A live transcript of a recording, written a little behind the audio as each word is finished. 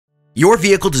Your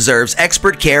vehicle deserves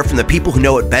expert care from the people who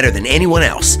know it better than anyone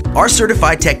else. Our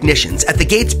certified technicians at the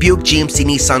Gates Buick GMC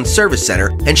Nissan Service Center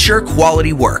ensure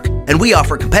quality work, and we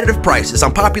offer competitive prices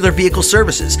on popular vehicle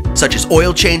services such as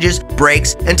oil changes,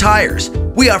 brakes, and tires.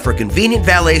 We offer convenient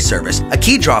valet service, a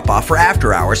key drop-off for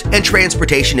after hours, and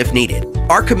transportation if needed.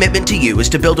 Our commitment to you is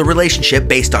to build a relationship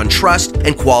based on trust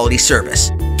and quality service.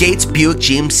 Gates Buick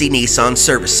GMC Nissan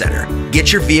Service Center.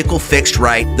 Get your vehicle fixed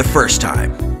right the first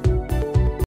time.